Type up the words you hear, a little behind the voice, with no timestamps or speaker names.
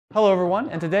Hello everyone,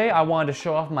 and today I wanted to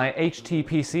show off my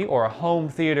HTPC, or a home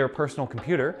theater personal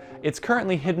computer. It's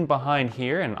currently hidden behind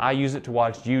here, and I use it to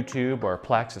watch YouTube or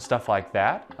Plex and stuff like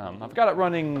that. I've got it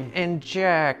running... And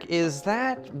Jack, is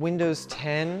that Windows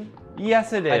 10?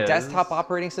 Yes, it is. A desktop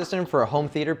operating system for a home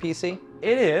theater PC?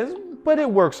 It is, but it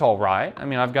works all right. I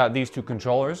mean, I've got these two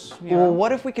controllers. Well,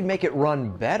 what if we could make it run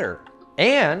better?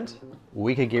 And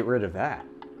we could get rid of that.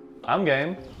 I'm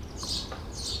game.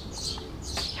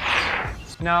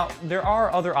 Now, there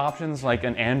are other options like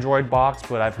an Android box,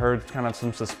 but I've heard kind of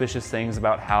some suspicious things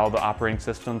about how the operating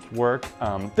systems work.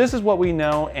 This is what we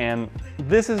know, and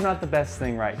this is not the best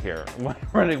thing right here,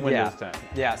 running Windows 10.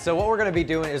 Yeah, so what we're gonna be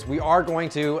doing is we are going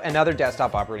to another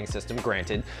desktop operating system,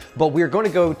 granted, but we're going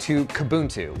to go to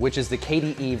Kubuntu, which is the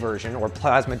KDE version or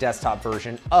Plasma desktop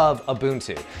version of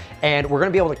Ubuntu. And we're gonna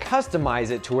be able to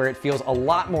customize it to where it feels a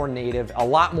lot more native, a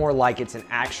lot more like it's an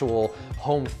actual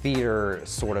home theater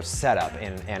sort of setup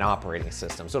and operating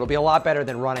system. So it'll be a lot better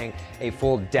than running a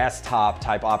full desktop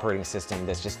type operating system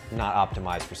that's just not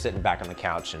optimized for sitting back on the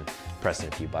couch and pressing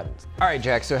a few buttons. All right,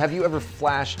 Jack, so have you ever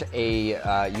flashed a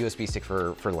USB stick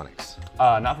for Linux?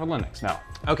 Not for Linux, no.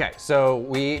 Okay, so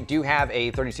we do have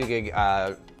a 32 gig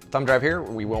thumb drive here.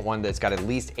 We want one that's got at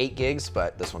least 8 gigs,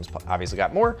 but this one's obviously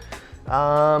got more.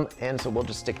 And so we'll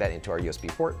just stick that into our USB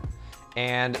port.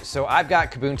 And so I've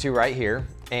got Kubuntu right here,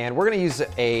 and we're gonna use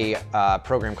a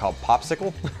program called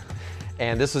Popsicle.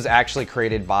 And this was actually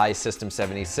created by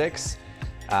System76.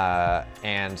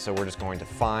 And so we're just going to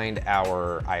find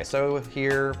our ISO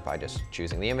here by just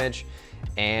choosing the image.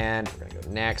 And we're gonna go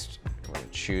next. We're gonna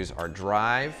choose our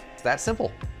drive. It's that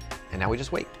simple. And now we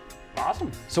just wait.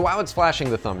 Awesome. So while it's flashing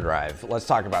the thumb drive, let's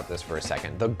talk about this for a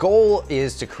second. The goal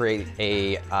is to create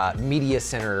a media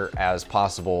center as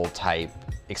possible type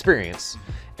experience.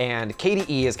 And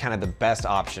KDE is kind of the best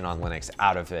option on Linux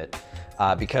out of it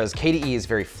because KDE is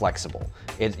very flexible.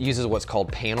 It uses what's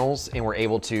called panels, and we're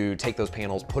able to take those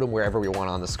panels, put them wherever we want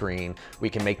on the screen. We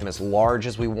can make them as large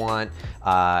as we want.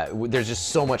 There's just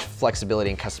so much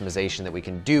flexibility and customization that we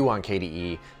can do on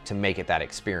KDE to make it that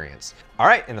experience. All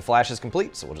right, and the flash is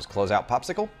complete, so we'll just close out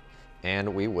Popsicle,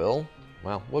 and we will,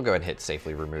 well, we'll go ahead and hit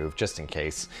safely remove just in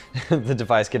case. The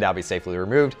device can now be safely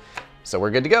removed. So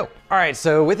we're good to go. All right,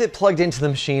 so with it plugged into the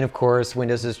machine, of course,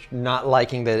 Windows is not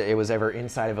liking that it was ever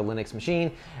inside of a Linux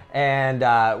machine, and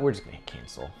we're just gonna hit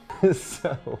cancel.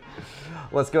 So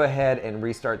let's go ahead and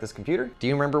restart this computer. Do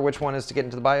you remember which one is to get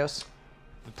into the BIOS?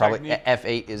 Probably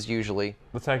F8 is usually.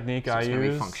 The technique I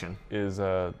use is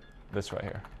this right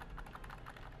here.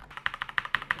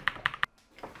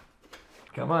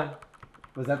 Come on.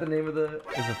 Was that the name of the...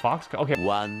 Is it Fox? Okay.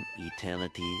 One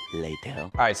eternity later.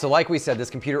 All right, so like we said, this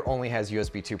computer only has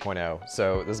USB 2.0,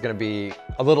 so this is gonna be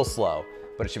a little slow,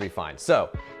 but it should be fine. So,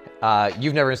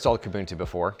 you've never installed Kubuntu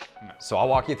before, so I'll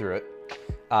walk you through it.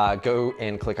 Go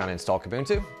and click on Install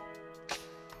Kubuntu.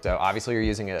 So obviously you're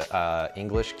using a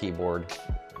English keyboard,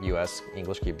 US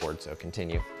English keyboard, so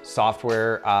continue.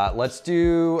 Software, let's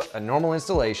do a normal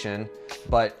installation,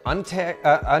 but uncheck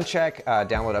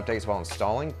download updates while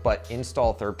installing, but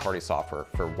install third-party software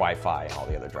for Wi-Fi and all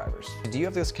the other drivers. Do you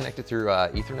have this connected through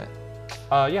Ethernet?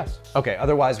 Yes. Okay,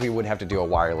 otherwise we would have to do a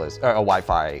wireless, or a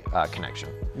Wi-Fi connection.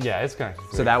 Yeah, it's connected.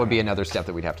 So that would be another step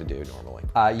that we'd have to do normally.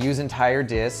 Use entire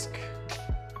disk.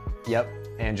 Yep,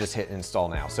 and just hit install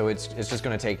now. So it's just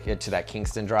gonna take it to that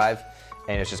Kingston drive,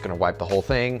 and it's just gonna wipe the whole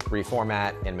thing,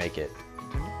 reformat, and make it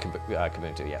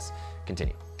Kubuntu, yes.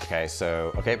 Continue. Okay,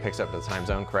 so, okay, it picks up the time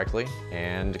zone correctly,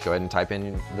 and go ahead and type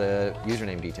in the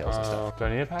username details and stuff. Do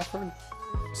I need a password?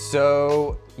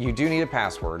 So, you do need a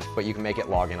password, but you can make it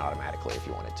log in automatically if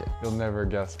you wanted to. You'll never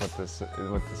guess what this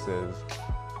is.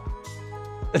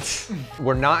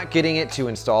 We're not getting it to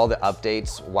install the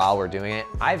updates while we're doing it.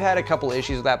 I've had a couple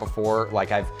issues with that before.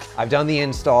 Like I've done the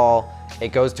install,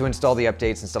 it goes to install the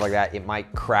updates and stuff like that. It might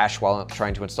crash while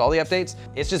trying to install the updates.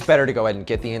 It's just better to go ahead and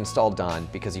get the install done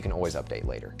because you can always update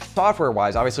later. Software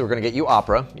wise, obviously we're gonna get you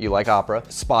Opera. You like Opera.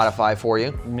 Spotify for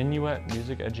you. Minuet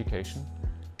Music Education.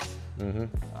 Mm-hmm.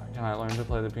 Can I learn to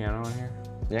play the piano in here?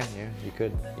 Yeah, you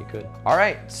could. All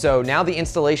right, so now the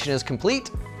installation is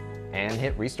complete, and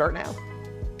hit restart now.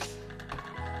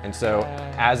 And so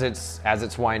as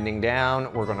it's winding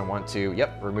down, we're gonna want to,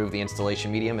 remove the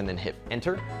installation medium and then hit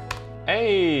enter.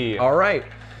 Hey! All right,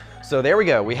 so there we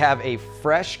go. We have a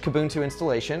fresh Kubuntu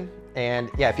installation. And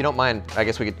yeah, if you don't mind, I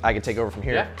guess I could take over from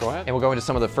here. Yeah, go ahead. And we'll go into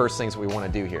some of the first things that we want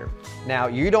to do here. Now,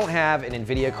 you don't have an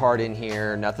NVIDIA card in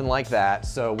here, nothing like that,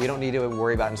 so we don't need to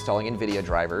worry about installing NVIDIA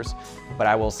drivers. But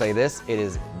I will say this, it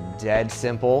is dead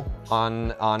simple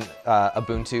on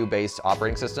Ubuntu-based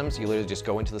operating systems. You literally just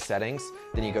go into the settings,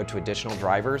 then you go to additional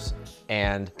drivers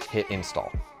and hit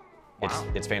install.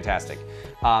 It's fantastic.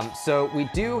 So we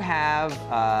do have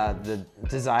the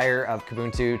desire of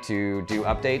Kubuntu to do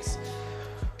updates.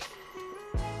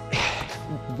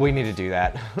 We need to do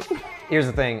that. Here's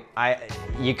the thing,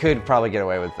 you could probably get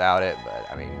away without it, but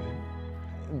I mean,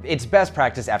 it's best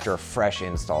practice after a fresh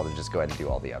install to just go ahead and do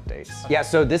all the updates. Yeah,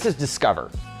 so this is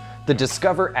Discover. The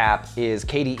Discover app is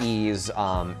KDE's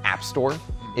app store,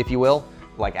 if you will,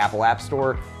 like Apple App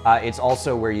Store. It's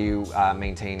also where you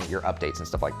maintain your updates and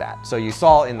stuff like that. So you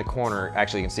saw in the corner,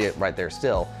 actually you can see it right there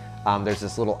still, there's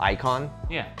this little icon.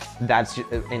 Yeah. That's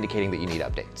indicating that you need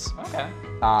updates. Okay.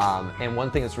 And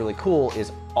one thing that's really cool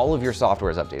is all of your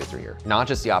software is updated through here, not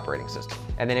just the operating system.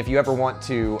 And then if you ever want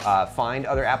to find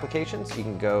other applications, you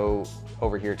can go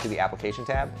over here to the application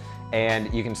tab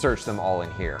and you can search them all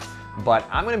in here. But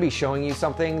I'm gonna be showing you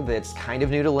something that's kind of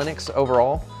new to Linux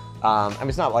overall. I mean,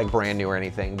 it's not like brand new or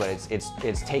anything, but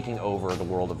it's taking over the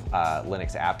world of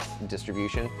Linux app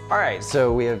distribution. All right,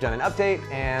 so we have done an update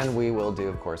and we will do,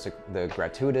 of course, the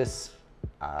gratuitous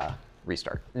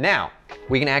restart. Now,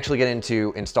 we can actually get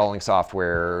into installing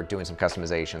software, doing some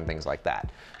customization, things like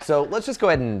that. So let's just go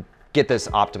ahead and get this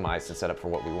optimized and set up for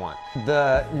what we want.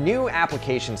 The new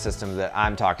application system that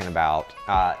I'm talking about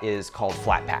is called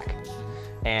Flatpak.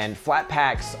 And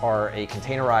Flatpaks are a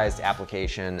containerized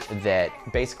application that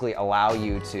basically allow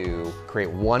you to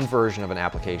create one version of an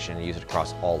application and use it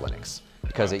across all Linux.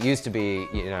 Because it used to be,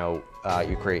 you know,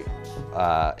 you create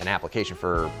an application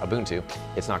for Ubuntu,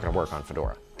 it's not gonna work on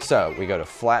Fedora. So we go to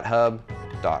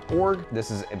flathub.org.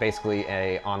 This is basically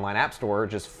an online app store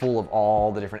just full of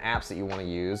all the different apps that you wanna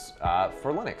use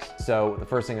for Linux. So the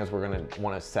first thing is we're gonna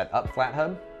wanna set up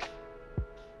FlatHub.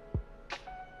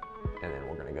 And then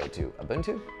we're gonna go to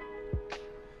Ubuntu.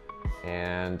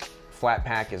 And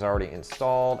Flatpak is already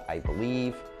installed, I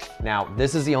believe. Now,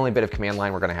 this is the only bit of command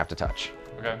line we're gonna have to touch.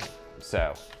 Okay.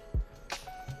 So,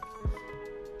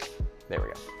 there we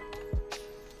go.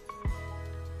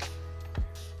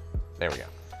 There we go.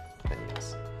 Then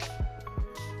yes.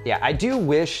 Yeah, I do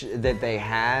wish that they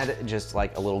had just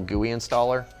like a little GUI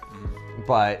installer,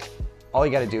 but all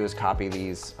you gotta do is copy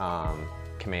these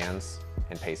commands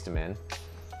and paste them in.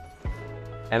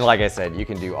 And like I said, you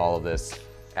can do all of this.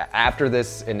 After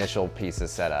this initial piece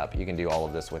is set up, you can do all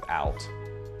of this without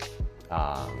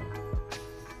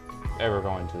Ever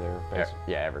going to their base.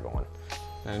 Yeah, ever going.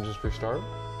 And just restart?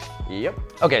 Yep.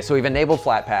 Okay, so we've enabled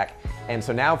Flatpak. And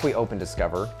so now if we open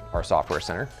Discover, our software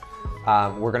center,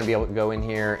 we're gonna be able to go in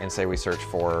here and say we search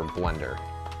for Blender.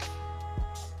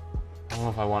 I don't know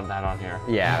if I want that on here.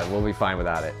 Yeah, we'll be fine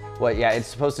without it. Well, yeah, it's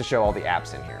supposed to show all the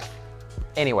apps in here.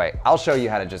 Anyway, I'll show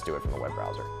you how to just do it from the web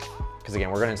browser. Because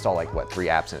again, we're gonna install like, what, 3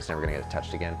 apps and it's never gonna get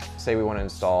touched again. Say we wanna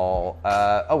install,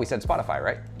 oh, we said Spotify,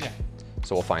 right? Yeah.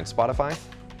 So we'll find Spotify.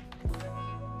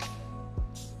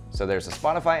 So there's a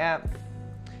Spotify app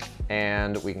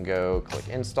and we can go click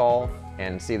install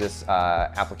and see this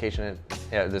application,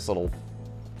 this little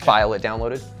file it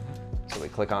downloaded. So we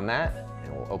click on that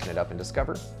and we'll open it up in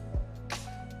Discover.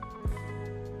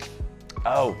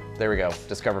 Oh, there we go,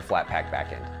 Discover Flatpak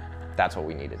backend. That's what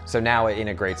we needed. So now it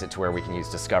integrates it to where we can use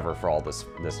Discover for all this,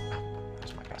 there's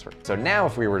my password. So now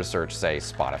if we were to search, say,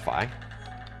 Spotify,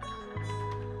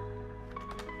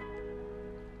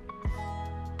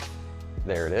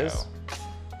 there it is.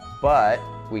 But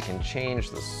we can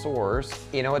change the source.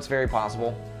 You know, it's very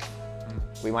possible.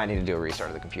 We might need to do a restart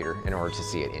of the computer in order to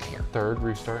see it in here. Third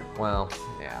restart? Well,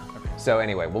 yeah. Okay. So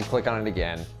anyway, we'll click on it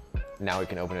again. Now we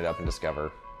can open it up and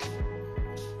Discover.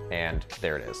 And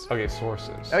there it is. Okay,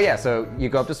 sources. Oh yeah, so you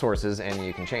go up to sources and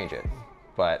you can change it.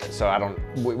 But, so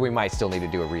we might still need to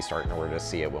do a restart in order to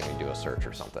see it when we do a search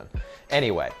or something.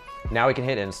 Anyway, now we can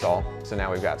hit install. So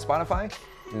now we've got Spotify.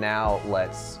 Now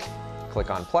let's click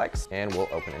on Plex and we'll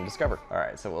open and Discover. All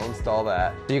right, so we'll install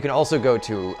that. So you can also go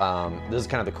to, this is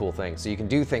kind of the cool thing. So you can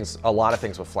do a lot of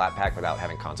things with Flatpak without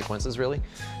having consequences really.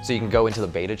 So you can go into the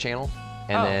beta channel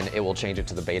and then it will change it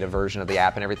to the beta version of the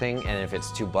app and everything. And if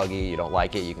it's too buggy, you don't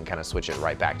like it, you can kind of switch it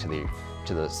right back to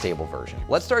the stable version.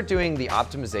 Let's start doing the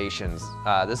optimizations.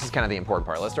 This is kind of the important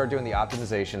part. Let's start doing the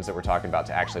optimizations that we're talking about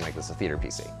to actually make this a theater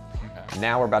PC. Okay.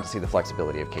 Now we're about to see the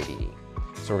flexibility of KDE.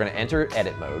 So we're gonna enter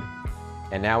edit mode.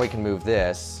 And now we can move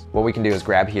this. What we can do is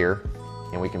grab here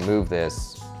and we can move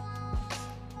this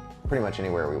pretty much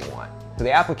anywhere we want. So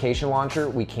the application launcher,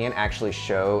 we can actually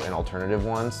show an alternative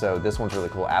one. So this one's really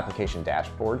cool, application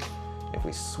dashboard. If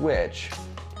we switch,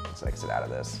 let's exit out of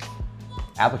this.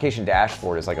 Application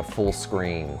dashboard is like a full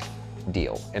screen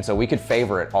deal. And so we could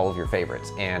favorite all of your favorites.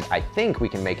 And I think we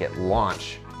can make it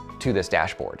launch to this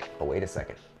dashboard. But wait a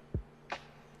second.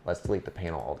 Let's delete the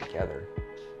panel altogether.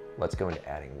 Let's go into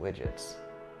adding widgets.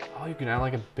 Oh, you can add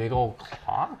like a big old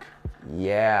clock?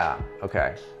 Yeah,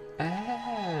 okay.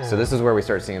 Oh. So this is where we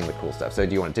start seeing the cool stuff. So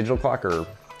do you want a digital clock or?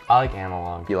 I like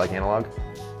analog. You like analog?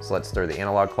 So let's throw the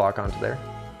analog clock onto there.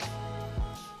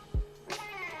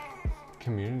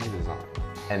 Community design.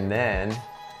 And then,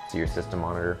 to your system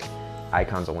monitor,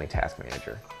 icons only task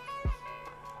manager.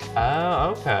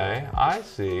 Oh, okay, I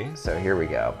see. So here we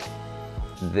go.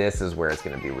 This is where it's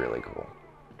gonna be really cool.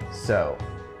 So,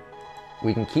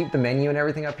 we can keep the menu and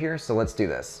everything up here, so let's do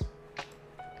this.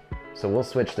 So we'll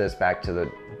switch this back to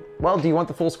the, well, do you want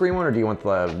the full screen one or do you want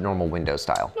the normal Windows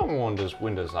style? Normal one, just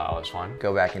Windows style is fine.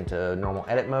 Go back into normal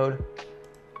edit mode,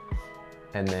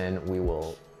 and then we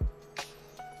will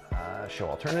show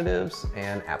alternatives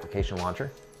and application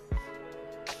launcher.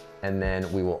 And then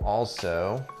we will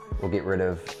also, we'll get rid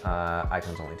of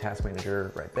icons only task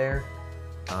manager right there.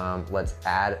 Let's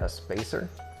add a spacer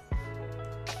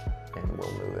and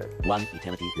we'll move it. 1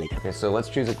 eternity later. Okay, so let's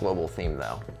choose a global theme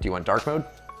though. Do you want dark mode?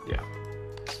 Yeah.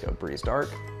 Let's go breeze dark.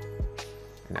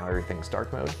 Now everything's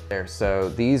dark mode. There, so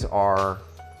these are,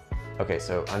 okay,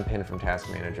 so unpin from task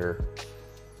manager.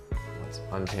 Let's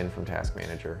unpin from task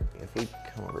manager. If we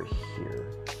come over here,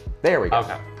 there we go.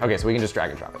 Okay. Okay, so we can just drag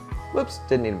and drop it. Whoops,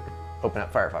 didn't need to open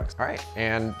up Firefox. All right,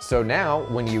 and so now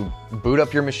when you boot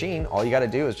up your machine, all you gotta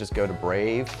do is just go to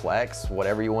Brave, Plex,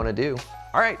 whatever you wanna do.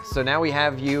 All right, so now we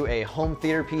have you a home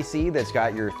theater PC that's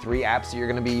got your 3 apps that you're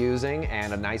gonna be using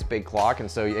and a nice big clock, and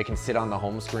so it can sit on the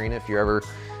home screen if you're ever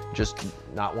just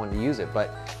not wanting to use it. But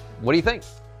what do you think?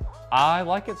 I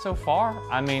like it so far.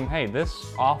 I mean, hey,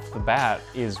 this off the bat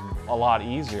is a lot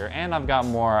easier, and I've got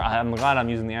more. I'm glad I'm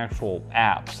using the actual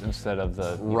apps instead of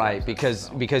the right,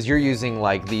 because you're using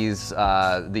like these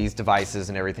devices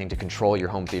and everything to control your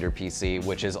home theater PC,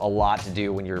 which is a lot to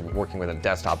do when you're working with a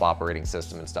desktop operating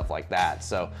system and stuff like that.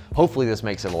 So hopefully this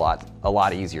makes it a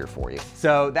lot easier for you.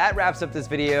 So that wraps up this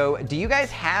video. Do you guys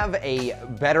have a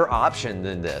better option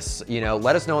than this? You know,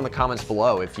 let us know in the comments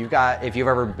below if you've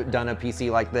ever done a PC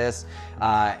like this.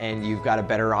 And you've got a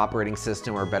better operating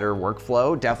system or better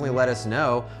workflow, definitely let us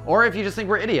know. Or if you just think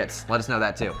we're idiots, let us know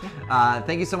that too.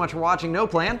 Thank you so much for watching No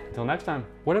Plan. Until next time.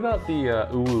 What about the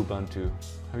Ubuntu?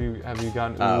 Have you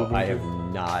gotten Ubuntu? I have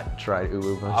not tried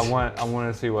Ubuntu. I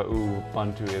want to see what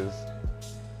Ubuntu is.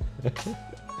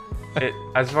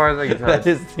 As far as I can tell, that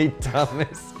is the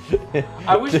dumbest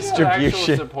I wish it had actual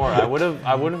distribution. support. I would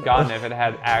have gotten it if it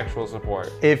had actual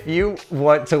support. If you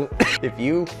want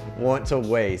to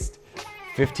waste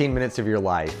 15 minutes of your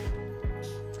life,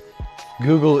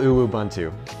 Google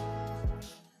Ubuntu.